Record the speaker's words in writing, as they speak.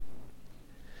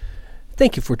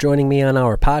Thank you for joining me on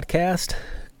our podcast,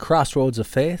 Crossroads of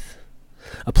Faith,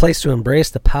 a place to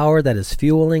embrace the power that is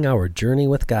fueling our journey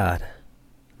with God.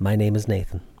 My name is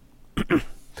Nathan. In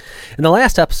the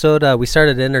last episode, we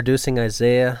started introducing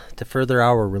Isaiah to further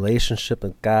our relationship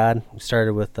with God. We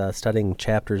started with studying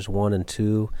chapters 1 and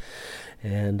 2.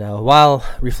 And while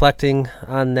reflecting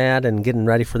on that and getting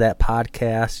ready for that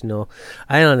podcast,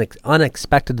 I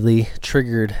unexpectedly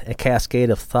triggered a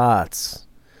cascade of thoughts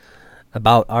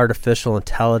about artificial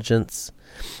intelligence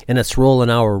and its role in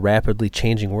our rapidly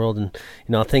changing world.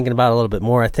 And, thinking about it a little bit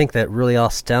more, I think that really all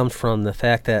stemmed from the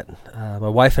fact that my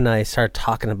wife and I started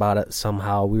talking about it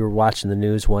somehow. We were watching the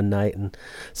news one night, and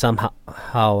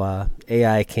somehow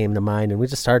AI came to mind, and we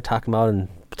just started talking about and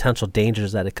potential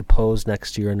dangers that it could pose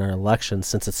next year in our elections,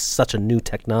 since it's such a new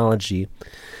technology,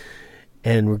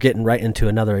 and we're getting right into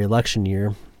another election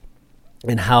year,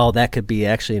 and how that could be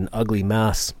actually an ugly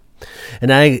mess. And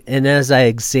as I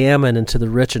examine into the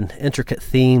rich and intricate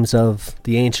themes of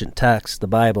the ancient text, the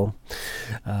Bible,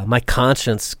 my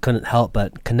conscience couldn't help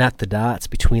but connect the dots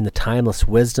between the timeless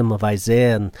wisdom of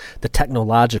Isaiah and the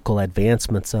technological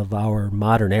advancements of our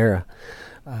modern era.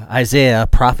 Isaiah, a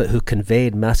prophet who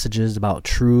conveyed messages about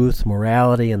truth,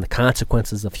 morality, and the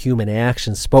consequences of human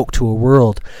actions, spoke to a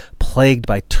world plagued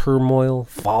by turmoil,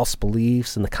 false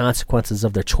beliefs, and the consequences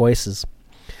of their choices.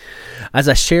 As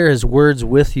I share his words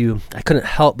with you, I couldn't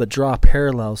help but draw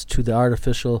parallels to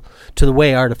the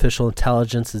way artificial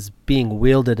intelligence is being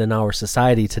wielded in our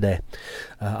society today.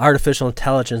 Artificial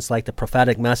intelligence, like the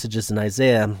prophetic messages in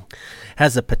Isaiah,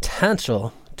 has the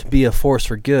potential to be a force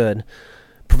for good,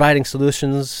 providing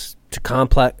solutions to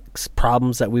complex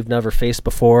problems that we've never faced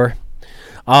before,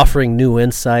 offering new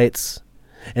insights,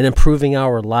 and improving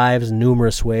our lives in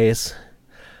numerous ways.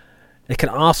 It can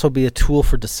also be a tool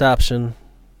for deception,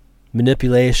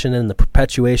 manipulation, and the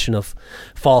perpetuation of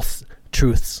false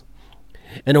truths.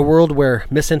 In a world where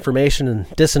misinformation and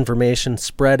disinformation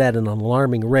spread at an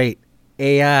alarming rate,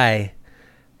 AI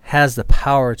has the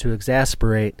power to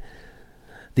exacerbate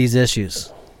these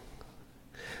issues.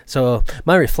 So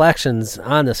my reflections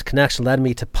on this connection led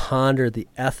me to ponder the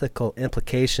ethical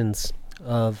implications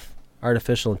of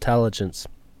artificial intelligence.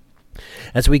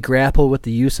 As we grapple with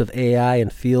the use of AI in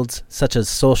fields such as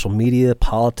social media,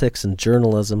 politics, and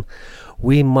journalism,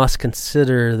 we must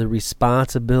consider the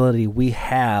responsibility we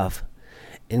have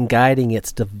in guiding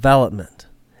its development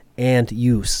and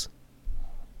use.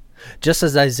 Just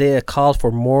as Isaiah called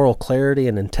for moral clarity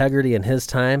and integrity in his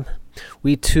time,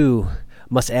 we too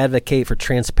must advocate for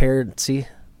transparency,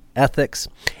 ethics,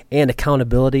 and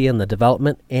accountability in the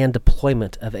development and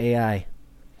deployment of AI.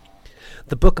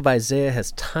 The book of Isaiah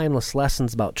has timeless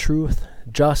lessons about truth,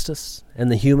 justice,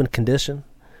 and the human condition,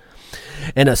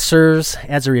 and it serves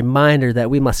as a reminder that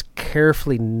we must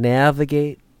carefully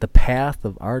navigate the path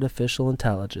of artificial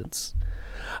intelligence.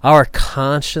 Our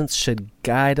conscience should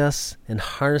guide us in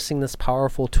harnessing this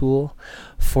powerful tool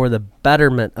for the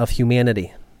betterment of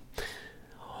humanity,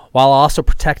 while also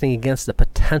protecting against the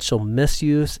potential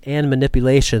misuse and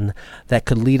manipulation that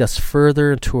could lead us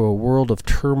further into a world of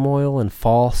turmoil and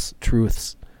false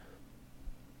truths.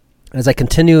 As I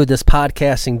continue this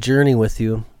podcasting journey with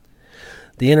you,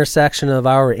 the intersection of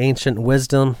our ancient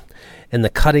wisdom and the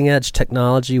cutting-edge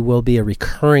technology will be a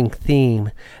recurring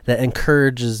theme that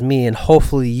encourages me, and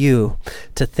hopefully you,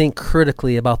 to think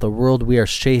critically about the world we are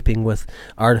shaping with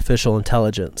artificial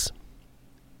intelligence.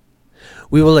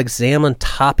 We will examine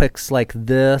topics like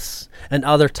this and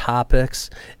other topics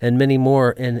and many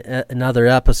more in other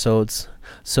episodes.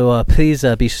 So please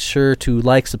be sure to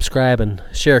like, subscribe, and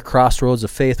share Crossroads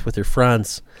of Faith with your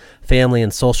friends, family,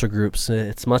 and social groups.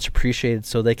 It's much appreciated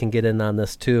so they can get in on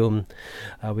this too.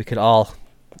 We could all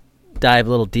dive a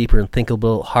little deeper and think a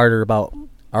little harder about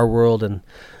our world and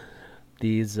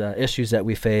these issues that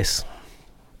we face.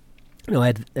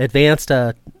 Advanced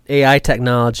AI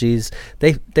technologies,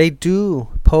 they do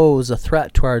pose a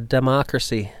threat to our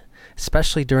democracy,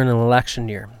 especially during an election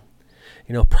year.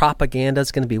 Propaganda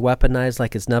is going to be weaponized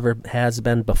like it's never has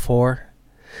been before.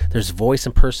 There's voice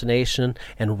impersonation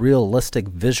and realistic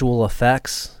visual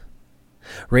effects,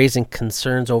 raising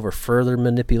concerns over further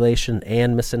manipulation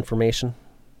and misinformation.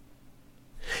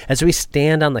 As we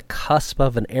stand on the cusp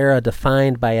of an era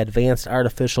defined by advanced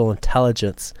artificial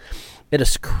intelligence, it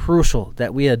is crucial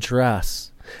that we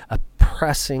address a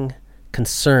pressing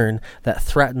concern that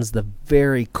threatens the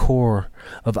very core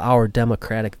of our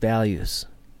democratic values: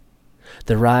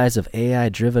 the rise of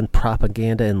AI-driven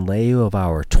propaganda in lieu of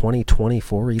our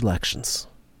 2024 elections.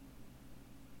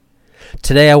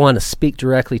 Today I want to speak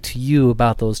directly to you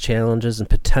about those challenges and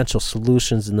potential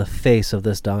solutions in the face of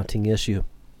this daunting issue.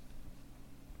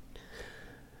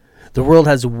 The world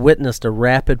has witnessed a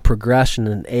rapid progression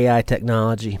in AI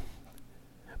technology,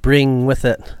 bringing with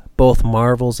it both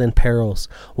marvels and perils.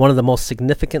 One of the most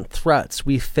significant threats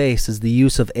we face is the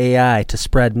use of AI to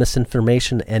spread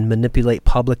misinformation and manipulate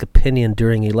public opinion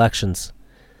during elections.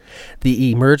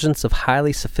 The emergence of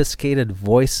highly sophisticated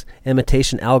voice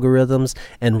imitation algorithms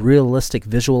and realistic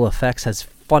visual effects has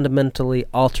fundamentally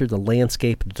altered the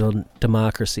landscape of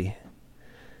democracy.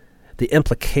 The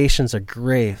implications are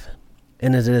grave,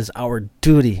 and it is our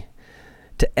duty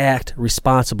to act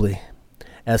responsibly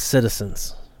as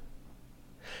citizens.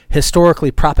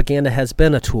 Historically, propaganda has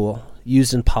been a tool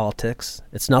used in politics.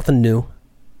 It's nothing new.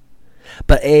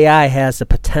 But AI has the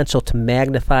potential to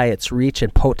magnify its reach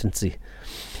and potency.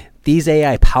 These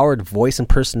AI-powered voice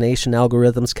impersonation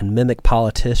algorithms can mimic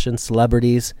politicians,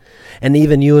 celebrities, and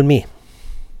even you and me.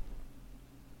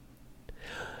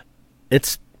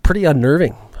 It's pretty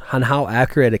unnerving on how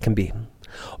accurate it can be.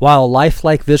 While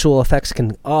lifelike visual effects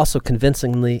can also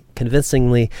convincingly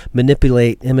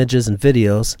manipulate images and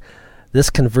videos, this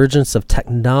convergence of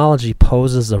technology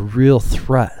poses a real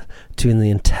threat to the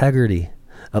integrity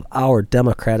of our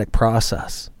democratic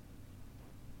process.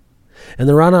 In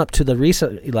the run-up to the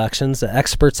recent elections, the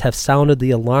experts have sounded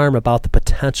the alarm about the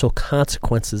potential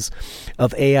consequences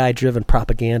of AI-driven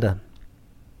propaganda.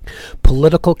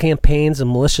 Political campaigns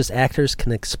and malicious actors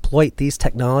can exploit these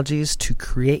technologies to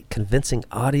create convincing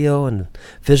audio and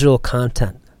visual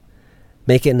content,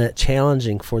 making it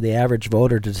challenging for the average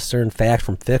voter to discern fact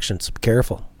from fiction, so be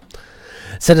careful.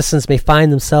 Citizens may find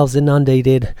themselves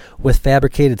inundated with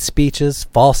fabricated speeches,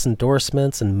 false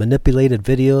endorsements, and manipulated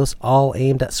videos, all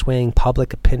aimed at swaying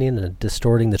public opinion and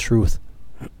distorting the truth.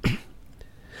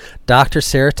 Dr.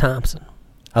 Sarah Thompson,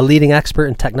 a leading expert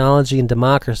in technology and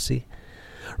democracy,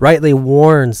 rightly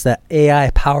warns that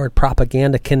AI-powered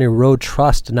propaganda can erode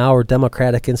trust in our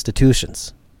democratic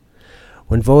institutions.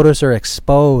 When voters are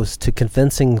exposed to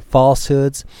convincing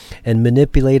falsehoods and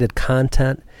manipulated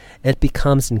content, it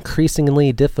becomes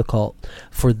increasingly difficult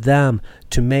for them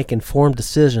to make informed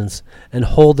decisions and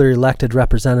hold their elected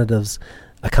representatives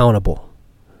accountable.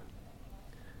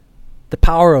 The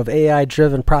power of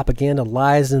AI-driven propaganda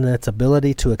lies in its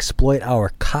ability to exploit our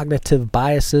cognitive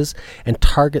biases and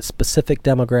target specific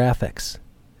demographics.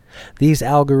 These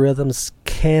algorithms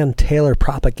can tailor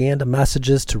propaganda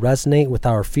messages to resonate with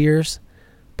our fears,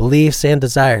 beliefs, and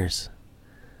desires.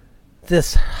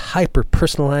 This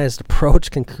hyper-personalized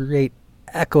approach can create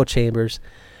echo chambers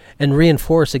and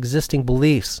reinforce existing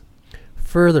beliefs,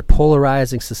 further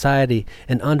polarizing society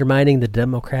and undermining the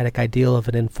democratic ideal of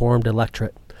an informed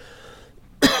electorate.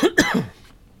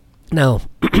 Now,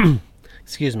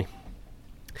 excuse me.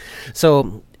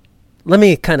 So let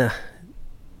me kind of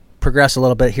progress a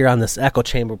little bit here on this echo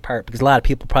chamber part, because a lot of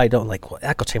people probably don't like, well,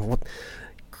 echo chamber, what,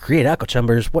 create echo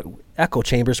chambers? What echo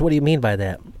chambers? What do you mean by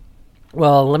that?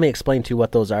 Well, let me explain to you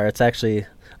what those are. It's actually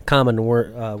a common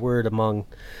word among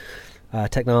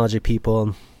technology people,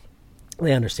 and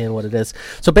they understand what it is.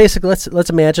 So basically, let's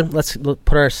imagine, let's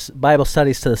put our Bible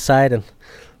studies to the side, and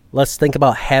let's think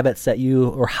about habits that you,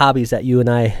 or hobbies that you and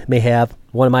I may have.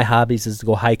 One of my hobbies is to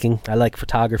go hiking. I like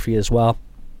photography as well.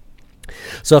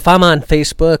 So if I'm on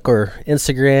Facebook or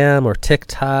Instagram or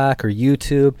TikTok or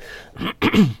YouTube,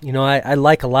 I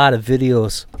like a lot of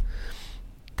videos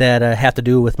that have to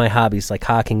do with my hobbies, like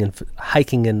hiking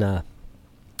and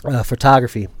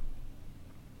photography.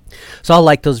 So I'll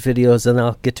like those videos, and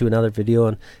I'll get to another video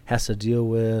and has to deal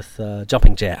with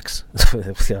jumping jacks.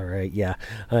 All right, yeah.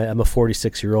 I'm a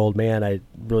 46-year-old man. I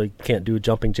really can't do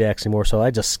jumping jacks anymore, so I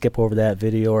just skip over that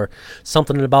video. Or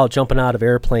something about jumping out of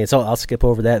airplanes. So I'll skip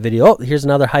over that video. Oh, here's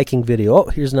another hiking video. Oh,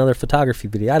 here's another photography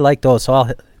video. I like those, so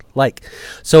I'll like.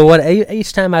 So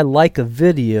each time I like a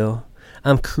video,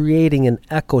 I'm creating an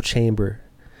echo chamber.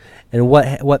 And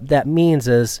what that means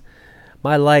is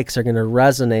my likes are going to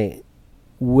resonate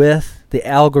with the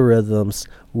algorithms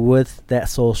with that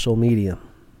social medium.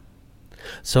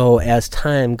 So as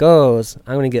time goes,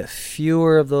 I'm going to get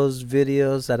fewer of those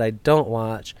videos that I don't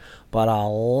watch, but a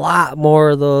lot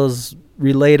more of those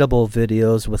relatable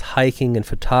videos with hiking and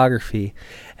photography.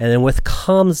 And then with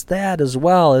comes that as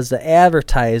well as the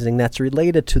advertising that's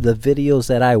related to the videos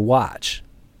that I watch.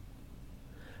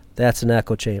 That's an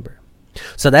echo chamber.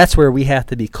 So that's where we have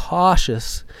to be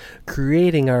cautious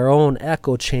creating our own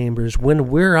echo chambers when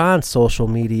we're on social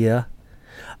media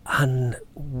on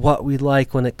what we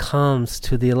like when it comes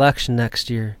to the election next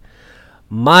year.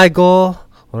 My goal,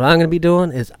 what I'm going to be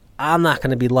doing, is I'm not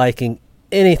going to be liking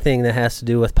anything that has to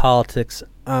do with politics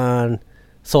on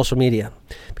social media,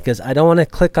 because I don't want to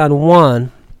click on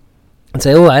one and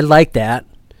say, oh, I like that,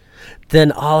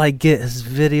 then all I get is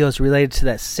videos related to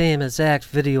that same exact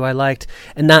video I liked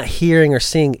and not hearing or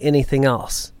seeing anything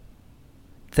else.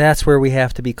 That's where we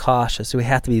have to be cautious. We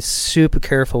have to be super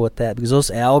careful with that because those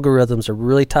algorithms are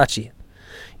really touchy.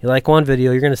 You like one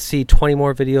video, you're going to see 20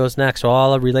 more videos next,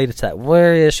 all related to that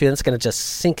very issue, and it's going to just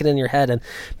sink it in your head and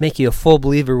make you a full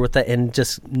believer with that, and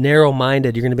just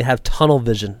narrow-minded. You're going to have tunnel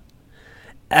vision.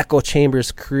 Echo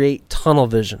chambers create tunnel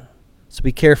vision. So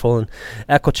be careful, and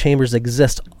echo chambers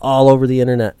exist all over the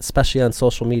internet, especially on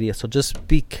social media, so just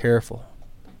be careful.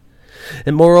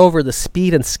 And moreover, the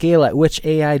speed and scale at which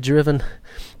AI-driven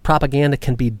propaganda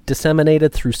can be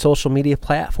disseminated through social media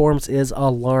platforms is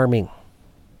alarming.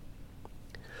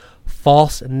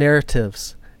 False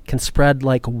narratives can spread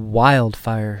like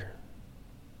wildfire,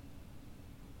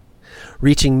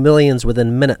 reaching millions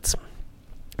within minutes.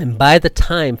 And by the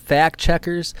time fact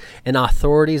checkers and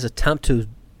authorities attempt to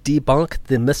debunk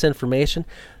the misinformation,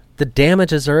 the damage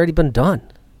has already been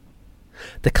done.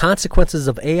 The consequences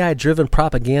of AI-driven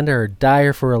propaganda are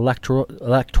dire for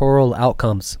electoral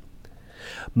outcomes.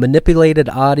 Manipulated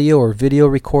audio or video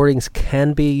recordings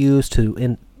can be used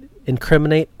to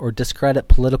incriminate or discredit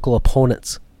political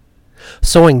opponents,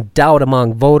 sowing doubt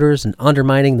among voters and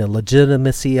undermining the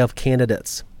legitimacy of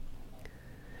candidates.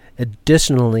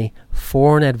 Additionally,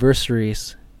 foreign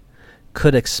adversaries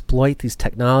could exploit these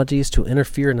technologies to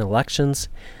interfere in elections,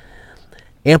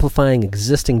 amplifying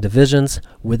existing divisions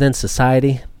within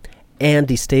society and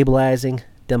destabilizing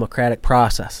democratic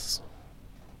processes.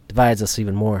 Divides us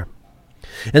even more.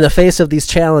 In the face of these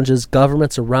challenges,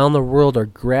 governments around the world are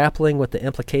grappling with the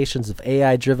implications of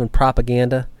AI-driven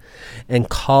propaganda and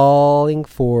calling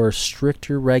for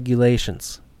stricter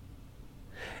regulations.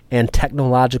 And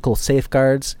technological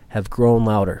safeguards have grown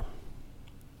louder.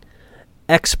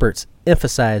 Experts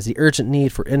emphasize the urgent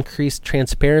need for increased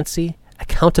transparency,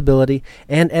 accountability,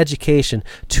 and education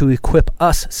to equip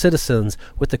us citizens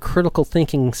with the critical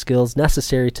thinking skills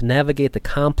necessary to navigate the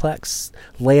complex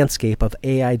landscape of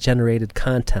AI-generated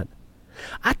content.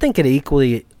 I think it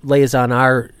equally lays on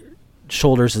our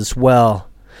shoulders as well.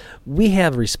 We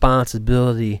have a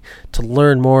responsibility to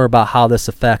learn more about how this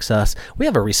affects us. We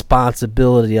have a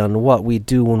responsibility on what we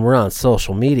do when we're on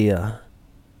social media.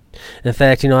 In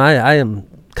fact, I am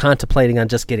contemplating on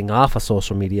just getting off of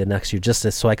social media next year just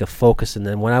so I can focus, and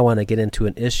then when I want to get into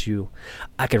an issue,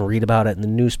 I can read about it in the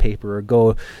newspaper or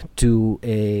go to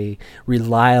a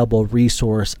reliable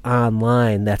resource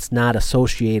online that's not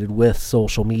associated with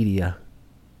social media,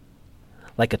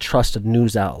 like a trusted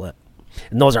news outlet.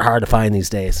 And those are hard to find these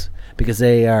days because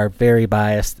they are very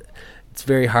biased. It's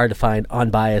very hard to find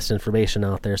unbiased information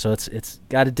out there, so it's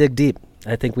got to dig deep.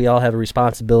 I think we all have a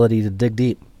responsibility to dig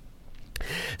deep,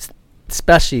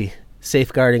 especially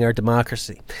safeguarding our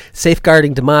democracy.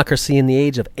 Safeguarding democracy in the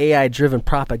age of AI-driven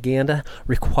propaganda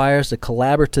requires a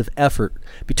collaborative effort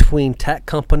between tech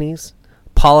companies,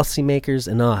 policymakers,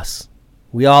 and us.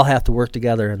 We all have to work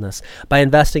together in this. By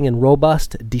investing in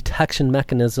robust detection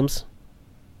mechanisms,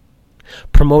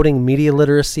 promoting media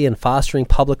literacy, and fostering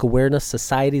public awareness,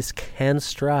 societies can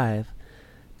strive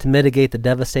to mitigate the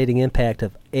devastating impact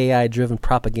of AI-driven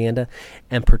propaganda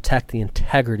and protect the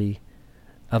integrity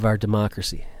of our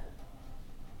democracy.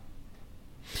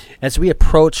 As we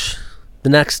approach the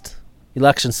next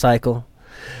election cycle,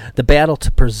 the battle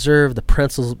to preserve the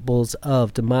principles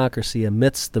of democracy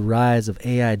amidst the rise of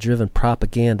AI-driven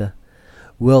propaganda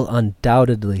will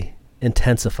undoubtedly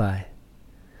intensify.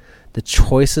 The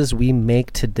choices we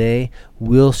make today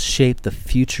will shape the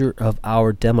future of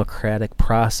our democratic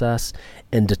process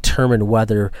and determine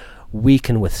whether we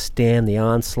can withstand the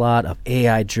onslaught of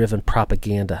AI-driven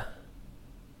propaganda.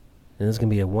 And this is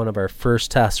going to be one of our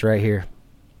first tests right here.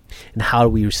 And how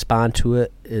we respond to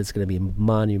it is going to be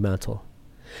monumental.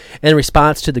 In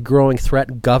response to the growing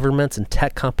threat, governments and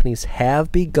tech companies have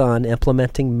begun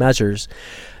implementing measures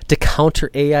to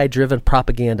counter AI-driven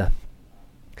propaganda.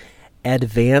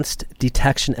 Advanced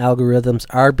detection algorithms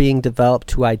are being developed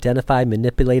to identify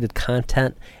manipulated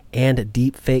content and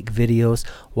deepfake videos,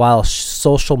 while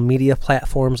social media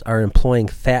platforms are employing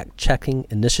fact-checking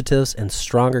initiatives and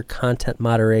stronger content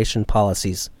moderation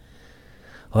policies.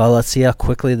 Well, let's see how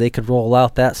quickly they could roll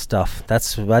out that stuff.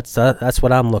 That's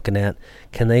what I'm looking at.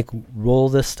 Can they roll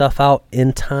this stuff out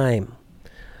in time?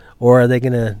 Or are they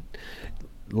going to,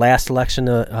 last election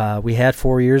we had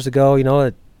 4 years ago,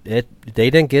 they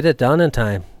didn't get it done in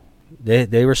time.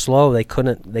 They were slow. They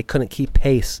couldn't keep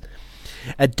pace.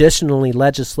 Additionally,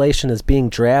 legislation is being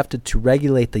drafted to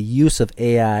regulate the use of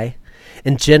AI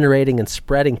in generating and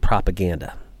spreading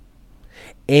propaganda,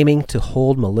 aiming to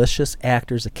hold malicious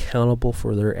actors accountable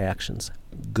for their actions.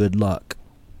 Good luck,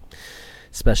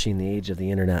 especially in the age of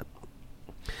the internet.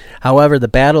 However, the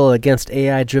battle against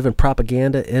AI-driven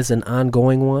propaganda is an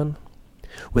ongoing one,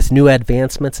 with new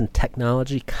advancements in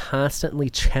technology constantly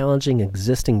challenging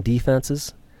existing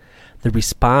defenses. The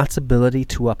responsibility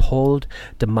to uphold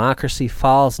democracy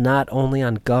falls not only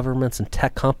on governments and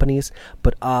tech companies,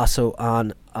 but also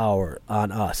on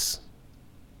us.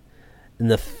 In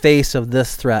the face of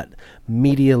this threat,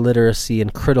 media literacy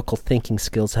and critical thinking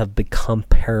skills have become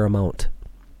paramount.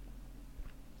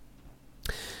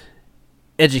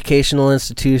 Educational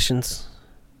institutions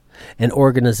and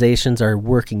organizations are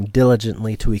working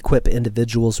diligently to equip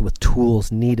individuals with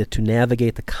tools needed to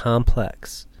navigate the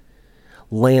complex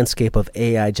landscape of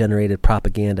AI-generated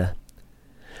propaganda.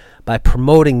 By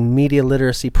promoting media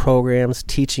literacy programs,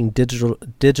 teaching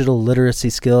digital literacy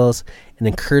skills, and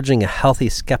encouraging a healthy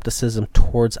skepticism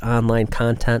towards online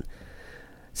content,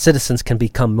 citizens can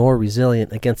become more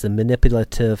resilient against the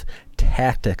manipulative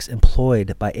tactics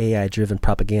employed by AI-driven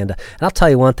propaganda. And I'll tell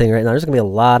you one thing right now, there's going to be a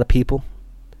lot of people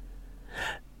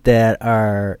that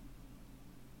are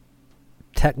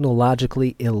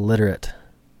technologically illiterate.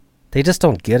 They just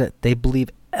don't get it. They believe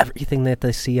everything that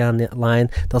they see online.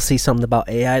 They'll see something about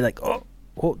AI like, oh,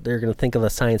 they're going to think of a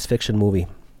science fiction movie.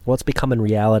 Well, it's becoming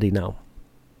reality now.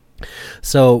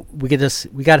 So we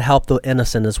got to help the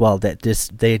innocent as well that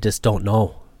they just don't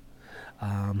know.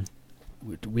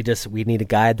 We need to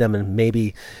guide them and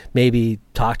maybe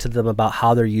talk to them about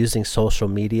how they're using social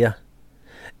media.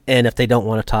 And if they don't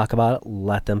want to talk about it,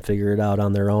 let them figure it out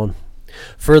on their own.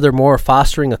 Furthermore,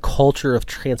 fostering a culture of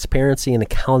transparency and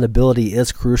accountability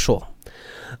is crucial.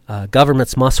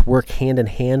 Governments must work hand in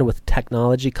hand with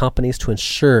technology companies to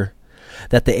ensure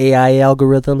that the AI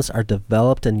algorithms are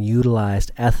developed and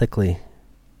utilized ethically.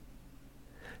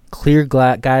 Clear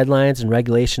guidelines and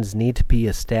regulations need to be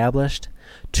established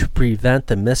to prevent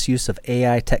the misuse of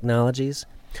AI technologies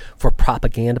for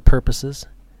propaganda purposes.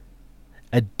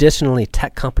 Additionally,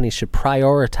 tech companies should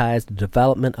prioritize the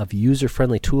development of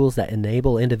user-friendly tools that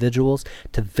enable individuals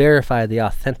to verify the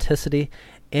authenticity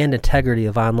and integrity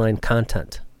of online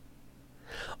content.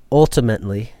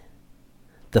 Ultimately,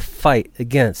 the fight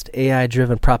against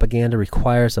AI-driven propaganda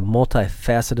requires a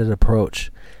multifaceted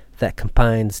approach that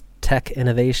combines tech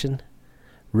innovation,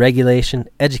 regulation,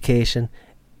 education,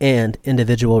 and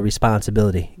individual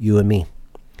responsibility, you and me.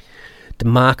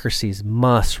 Democracies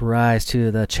must rise to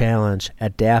the challenge,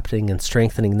 adapting and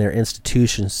strengthening their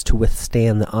institutions to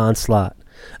withstand the onslaught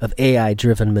of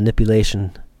AI-driven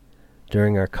manipulation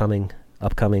during our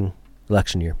upcoming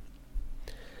election year.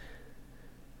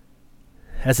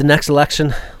 As the next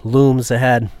election looms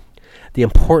ahead, the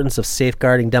importance of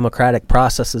safeguarding democratic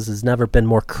processes has never been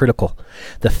more critical.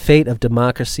 The fate of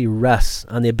democracy rests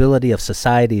on the ability of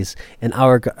societies in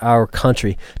our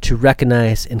country to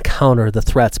recognize and counter the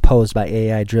threats posed by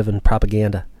AI-driven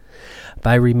propaganda.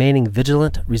 By remaining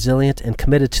vigilant, resilient, and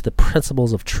committed to the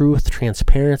principles of truth,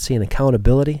 transparency, and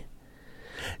accountability,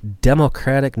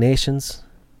 democratic nations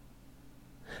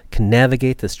can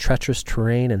navigate this treacherous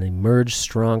terrain and emerge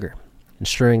stronger,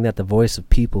 ensuring that the voice of the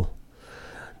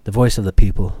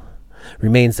people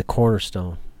remains the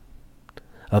cornerstone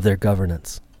of their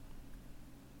governance.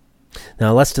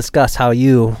 Now let's discuss how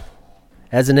you,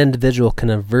 as an individual, can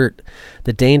avert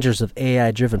the dangers of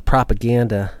AI-driven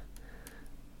propaganda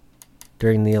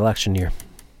during the election year.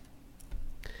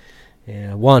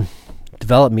 1,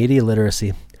 develop media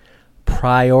literacy.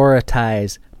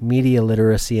 Prioritize media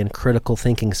literacy and critical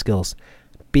thinking skills.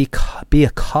 Be a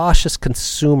cautious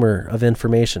consumer of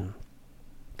information.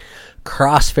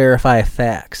 Cross-verify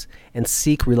facts and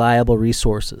seek reliable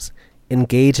resources.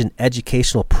 Engage in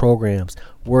educational programs,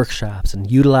 workshops, and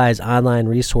utilize online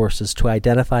resources to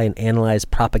identify and analyze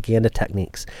propaganda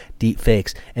techniques,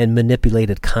 deepfakes, and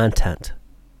manipulated content.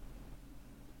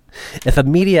 If a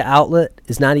media outlet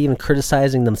is not even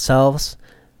criticizing themselves,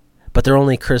 but they're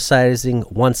only criticizing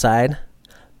one side,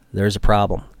 there's a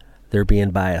problem. They're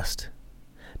being biased.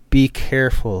 Be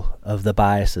careful of the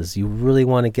biases. You really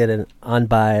want to get an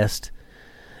unbiased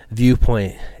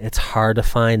viewpoint. It's hard to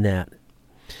find that.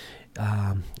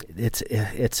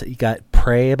 You got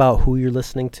pray about who you're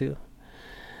listening to,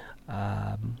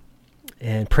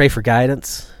 and pray for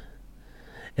guidance,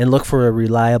 and look for a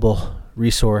reliable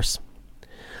resource.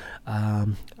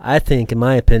 I think, in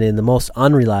my opinion, the most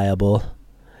unreliable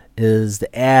is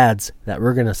the ads that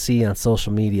we're going to see on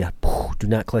social media. Do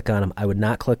not click on them. I would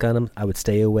not click on them. I would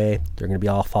stay away. They're going to be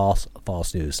all false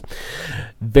news.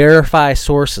 Verify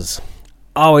sources.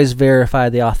 Always verify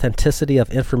the authenticity of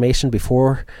information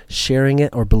before sharing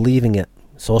it or believing it.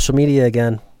 Social media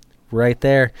again, right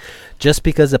there. Just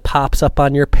because it pops up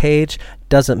on your page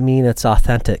doesn't mean it's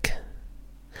authentic.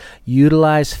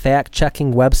 Utilize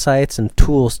fact-checking websites and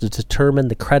tools to determine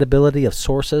the credibility of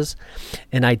sources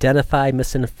and identify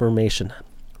misinformation.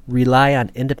 Rely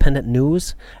on independent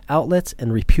news outlets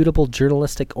and reputable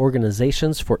journalistic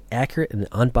organizations for accurate and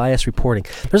unbiased reporting.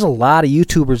 There's a lot of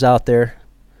YouTubers out there,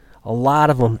 a lot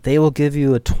of them. They will give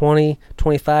you a 20,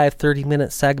 25,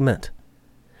 30-minute segment,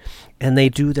 and they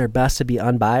do their best to be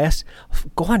unbiased.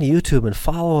 Go on YouTube and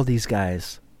follow these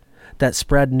guys that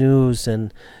spread news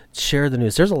and share the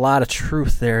news. There's a lot of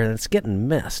truth there, and it's getting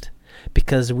missed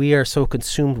because we are so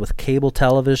consumed with cable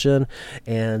television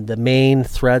and the main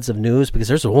threads of news, because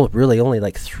there's really only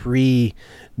like 3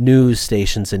 news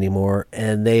stations anymore,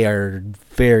 and they are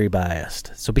very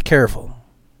biased. So be careful.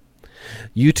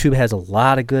 YouTube has a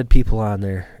lot of good people on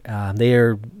there. They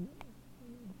are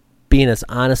being as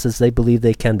honest as they believe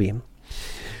they can be.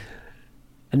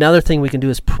 Another thing we can do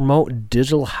is promote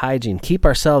digital hygiene. Keep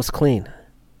ourselves clean.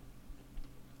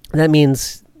 That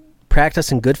means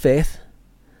practicing good faith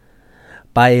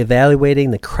by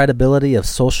evaluating the credibility of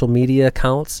social media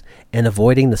accounts and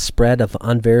avoiding the spread of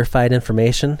unverified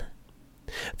information.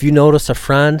 If you notice a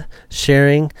friend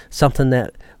sharing something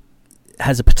that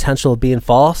has a potential of being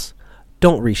false,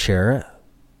 don't reshare it.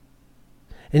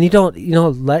 And you don't,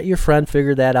 let your friend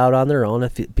figure that out on their own,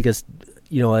 because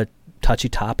a touchy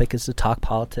topic is to talk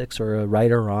politics or a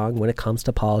right or wrong. When it comes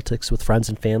to politics with friends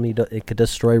and family, it could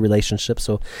destroy relationships.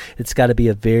 So it's got to be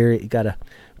you got to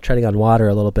treading on water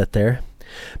a little bit there.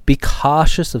 Be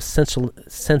cautious of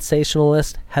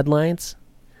sensationalist headlines,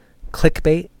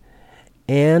 clickbait,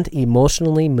 and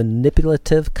emotionally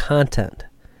manipulative content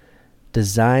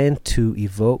designed to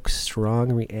evoke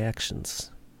strong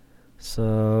reactions.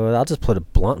 So I'll just put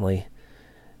it bluntly.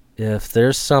 If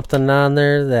there's something on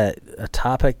there, a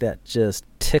topic that just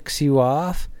ticks you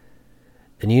off,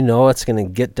 and you know it's going to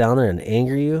get down there and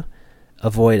anger you,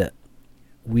 avoid it.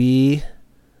 We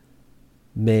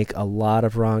make a lot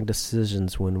of wrong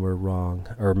decisions when we're wrong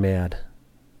or mad.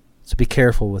 So be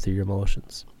careful with your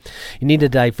emotions. You need to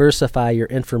diversify your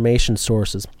information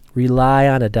sources. Rely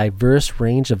on a diverse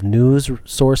range of news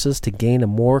sources to gain a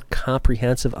more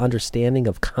comprehensive understanding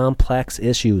of complex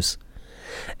issues.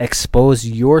 Expose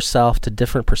yourself to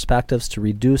different perspectives to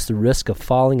reduce the risk of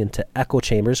falling into echo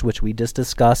chambers, which we just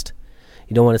discussed.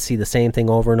 You don't want to see the same thing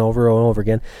over and over and over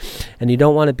again. And you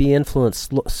don't want to be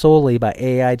influenced solely by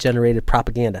AI-generated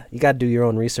propaganda. You got to do your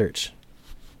own research.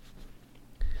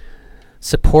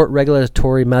 Support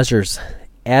regulatory measures.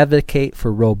 Advocate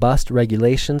for robust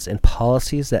regulations and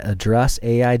policies that address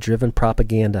AI-driven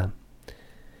propaganda.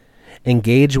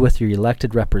 Engage with your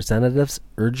elected representatives,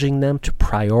 urging them to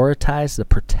prioritize the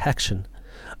protection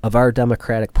of our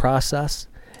democratic process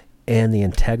and the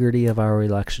integrity of our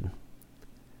election.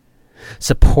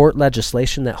 Support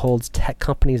legislation that holds tech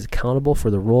companies accountable for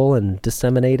the role in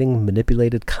disseminating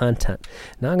manipulated content.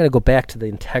 Now I'm going to go back to the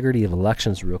integrity of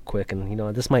elections real quick,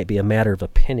 and this might be a matter of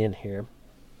opinion here.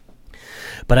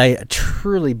 But I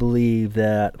truly believe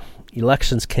that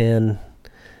elections can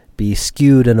be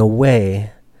skewed in a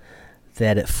way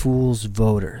that it fools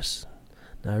voters.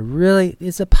 Now, really,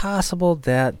 is it possible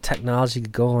that technology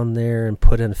could go in there and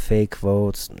put in fake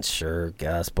votes? Sure,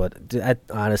 guess, but I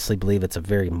honestly believe it's a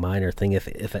very minor thing if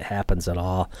it happens at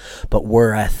all. But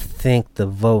where I think the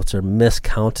votes are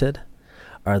miscounted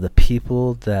are the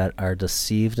people that are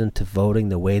deceived into voting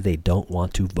the way they don't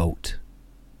want to vote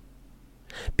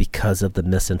because of the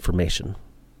misinformation.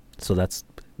 So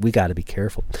we got to be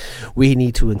careful. We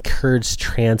need to encourage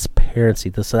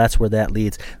transparency. So that's where that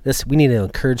leads. We need to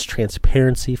encourage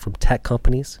transparency from tech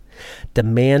companies.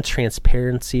 Demand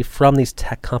transparency from these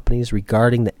tech companies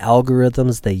regarding the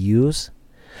algorithms they use,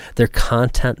 their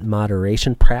content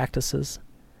moderation practices,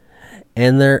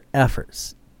 and their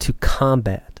efforts to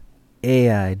combat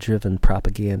AI-driven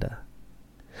propaganda.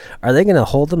 Are they going to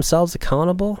hold themselves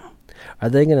accountable? Are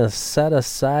they going to set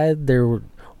aside their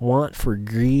want for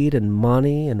greed and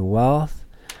money and wealth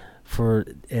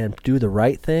and do the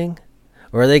right thing?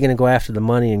 Or are they going to go after the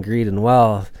money and greed and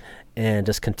wealth and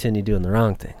just continue doing the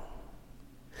wrong thing?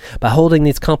 By holding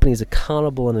these companies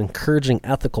accountable and encouraging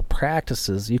ethical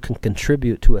practices, you can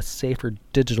contribute to a safer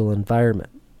digital environment.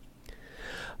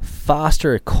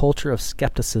 Foster a culture of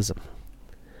skepticism.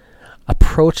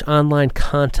 Approach online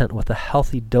content with a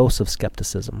healthy dose of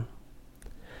skepticism.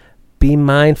 Be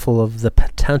mindful of the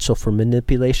potential for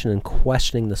manipulation and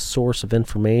questioning the source of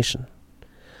information.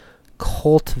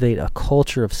 Cultivate a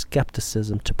culture of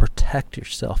skepticism to protect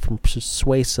yourself from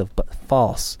persuasive but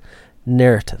false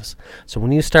narratives. So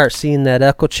when you start seeing that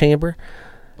echo chamber,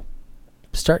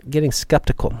 start getting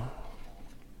skeptical.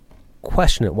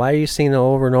 question it. Why are you seeing the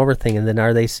over and over thing? And then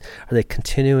are they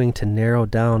continuing to narrow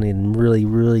down and really,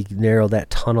 really narrow that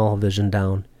tunnel vision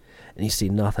down, and you see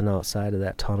nothing outside of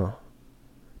that tunnel?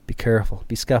 Be careful.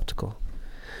 Be skeptical.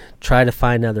 Try to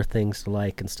find other things to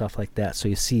like and stuff like that, so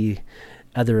you see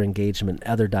other engagement,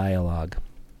 other dialogue.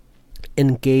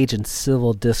 Engage in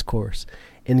civil discourse.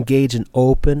 Engage in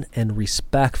open and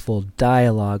respectful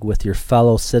dialogue with your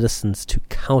fellow citizens to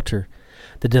counter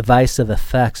the divisive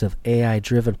effects of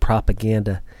AI-driven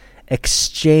propaganda.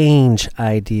 Exchange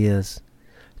ideas,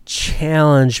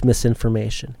 challenge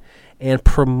misinformation, and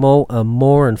promote a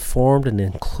more informed and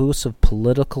inclusive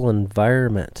political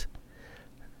environment.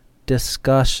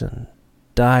 Discussion,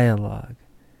 dialogue.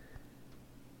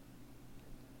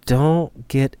 Don't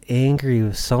get angry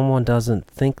if someone doesn't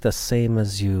think the same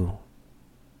as you.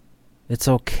 It's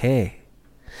okay.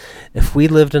 If we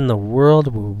lived in the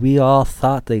world where we all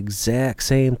thought the exact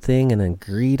same thing and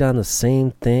agreed on the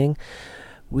same thing,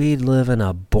 we'd live in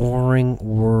a boring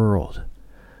world.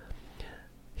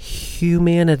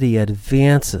 Humanity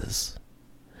advances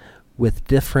with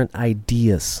different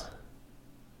ideas.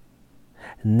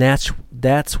 And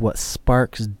that's what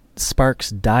sparks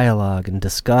dialogue and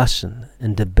discussion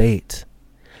and debate.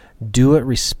 Do it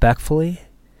respectfully.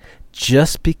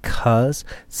 Just because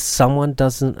someone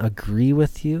doesn't agree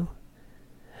with you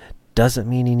doesn't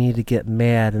mean you need to get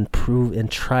mad and prove and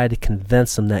try to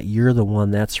convince them that you're the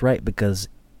one that's right, because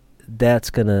that's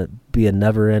going to be a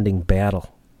never-ending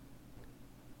battle.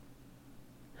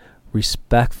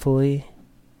 Respectfully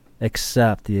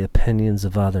accept the opinions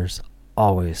of others,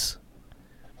 always.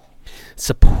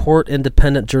 Support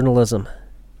independent journalism.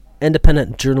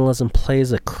 Independent journalism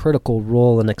plays a critical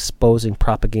role in exposing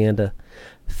propaganda,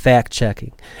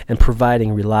 fact-checking, and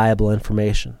providing reliable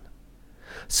information.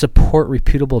 Support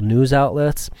reputable news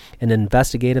outlets and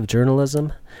investigative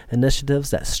journalism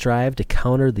initiatives that strive to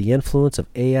counter the influence of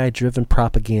AI-driven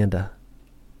propaganda.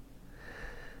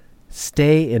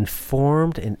 Stay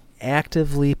informed and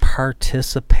actively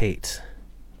participate.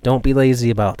 Don't be lazy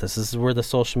about this. This is where the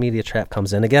social media trap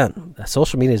comes in. Again,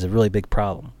 social media is a really big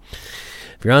problem.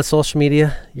 If you're on social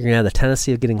media, you're going to have the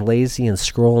tendency of getting lazy and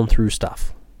scrolling through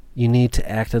stuff. You need to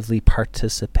actively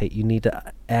participate. You need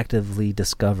to actively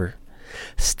discover.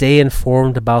 Stay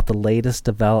informed about the latest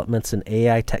developments in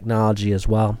AI technology as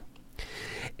well,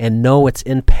 and know its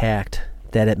impact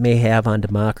that it may have on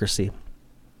democracy.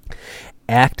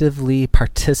 Actively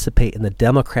participate in the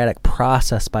democratic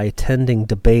process by attending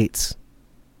debates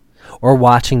or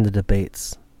watching the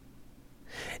debates.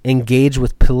 Engage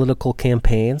with political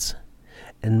campaigns,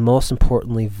 and most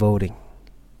importantly, voting.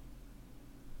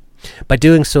 By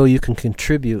doing so, you can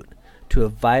contribute to a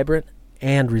vibrant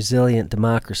and resilient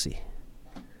democracy.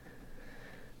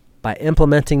 By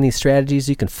implementing these strategies,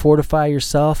 you can fortify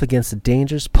yourself against the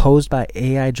dangers posed by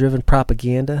AI-driven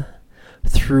propaganda.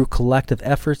 Through collective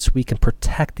efforts, we can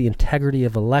protect the integrity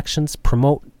of elections,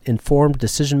 promote informed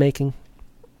decision-making,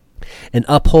 and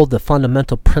uphold the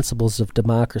fundamental principles of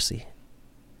democracy.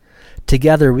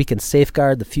 Together, we can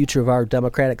safeguard the future of our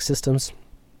democratic systems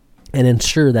and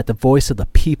ensure that the voice of the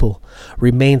people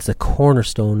remains the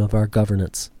cornerstone of our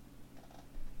governance.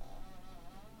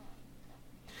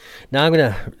 Now I'm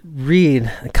going to read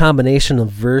a combination of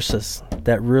verses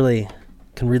that really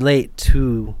can relate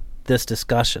to this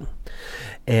discussion.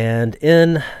 And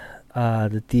in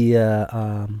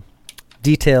the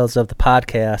details of the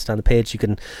podcast on the page, you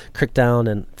can click down,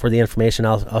 and for the information,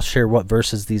 I'll share what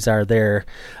verses these are there.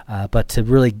 But to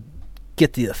really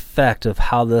get the effect of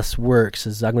how this works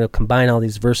is I'm going to combine all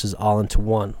these verses all into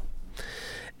one.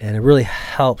 And it really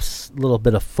helps a little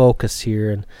bit of focus here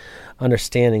and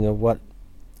understanding of what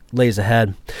lays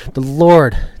ahead. The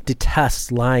Lord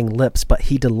detests lying lips, but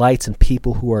he delights in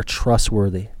people who are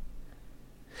trustworthy.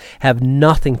 Have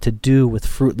nothing to do with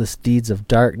fruitless deeds of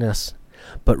darkness,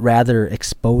 but rather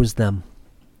expose them.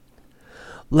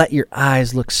 Let your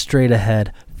eyes look straight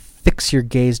ahead. Fix your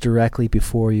gaze directly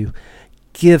before you.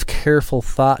 Give careful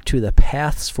thought to the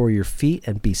paths for your feet,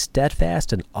 and be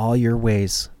steadfast in all your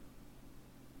ways.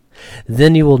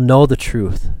 Then you will know the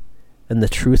truth, and the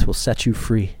truth will set you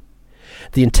free.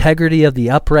 The integrity of the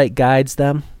upright guides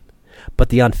them, but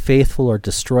the unfaithful are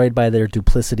destroyed by their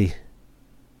duplicity.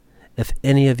 If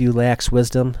any of you lacks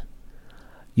wisdom,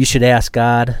 you should ask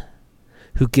God,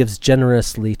 who gives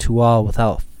generously to all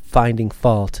without finding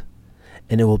fault,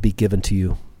 and it will be given to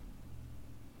you.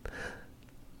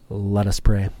 Let us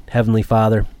pray. Heavenly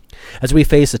Father, as we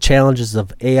face the challenges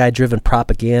of AI-driven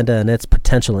propaganda and its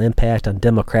potential impact on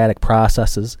democratic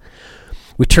processes,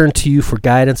 we turn to you for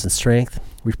guidance and strength.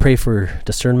 We pray for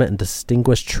discernment and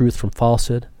distinguish truth from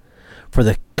falsehood, for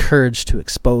the courage to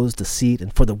expose deceit,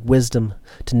 and for the wisdom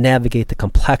to navigate the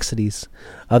complexities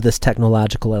of this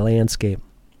technological landscape.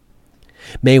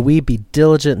 May we be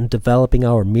diligent in developing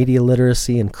our media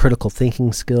literacy and critical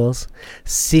thinking skills,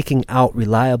 seeking out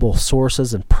reliable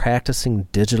sources and practicing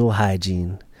digital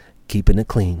hygiene, keeping it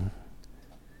clean.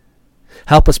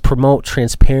 Help us promote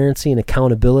transparency and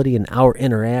accountability in our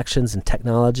interactions in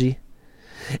technology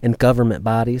and government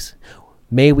bodies.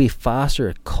 May we foster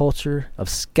a culture of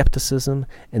skepticism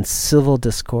and civil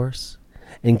discourse,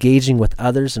 engaging with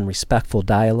others in respectful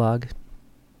dialogue.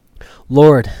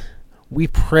 Lord, we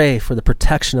pray for the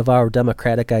protection of our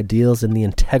democratic ideals and the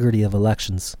integrity of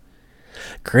elections.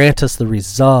 Grant us the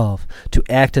resolve to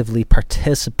actively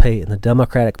participate in the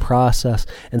democratic process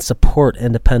and support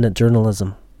independent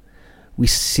journalism. We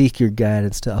seek your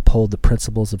guidance to uphold the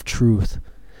principles of truth,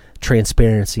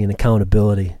 transparency, and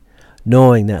accountability,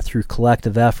 knowing that through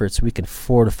collective efforts we can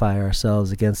fortify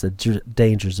ourselves against the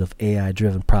dangers of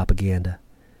AI-driven propaganda.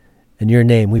 In your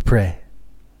name we pray.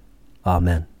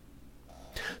 Amen.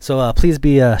 So please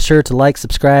be sure to like,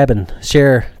 subscribe, and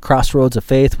share Crossroads of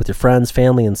Faith with your friends,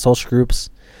 family, and social groups.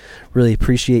 Really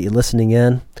appreciate you listening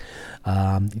in.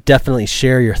 Definitely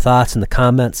share your thoughts in the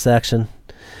comments section.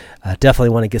 Definitely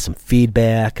want to get some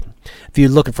feedback. If you're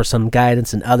looking for some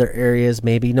guidance in other areas,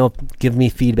 maybe give me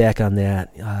feedback on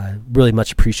that. Really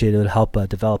much appreciated. It would help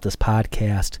develop this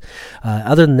podcast.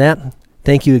 Other than that,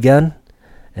 thank you again,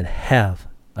 and have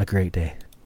a great day.